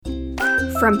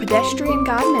From Pedestrian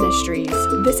God Ministries,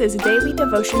 this is Daily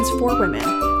Devotions for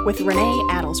Women with Renee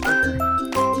Adelsberger.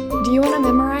 Do you want to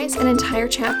memorize an entire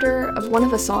chapter of one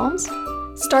of the Psalms?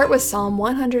 Start with Psalm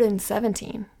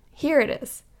 117. Here it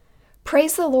is.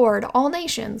 Praise the Lord, all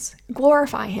nations.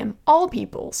 Glorify him, all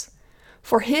peoples.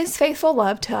 For his faithful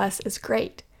love to us is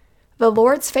great. The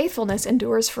Lord's faithfulness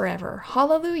endures forever.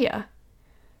 Hallelujah.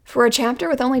 For a chapter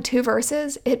with only 2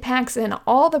 verses, it packs in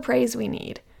all the praise we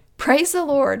need. Praise the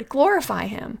Lord, glorify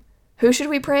him. Who should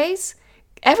we praise?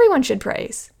 Everyone should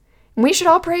praise. We should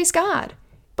all praise God.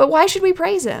 But why should we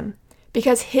praise him?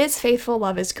 Because his faithful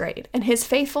love is great, and his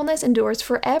faithfulness endures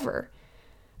forever.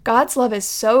 God's love is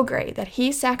so great that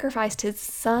he sacrificed his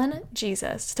son,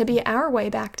 Jesus, to be our way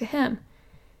back to him.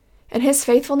 And his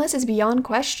faithfulness is beyond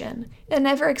question. It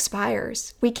never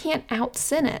expires. We can't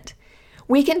out-sin it.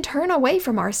 We can turn away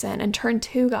from our sin and turn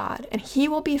to God, and he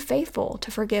will be faithful to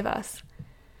forgive us.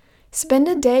 Spend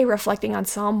a day reflecting on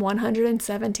Psalm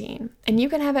 117, and you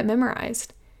can have it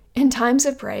memorized. In times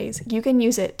of praise, you can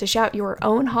use it to shout your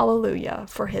own hallelujah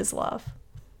for his love.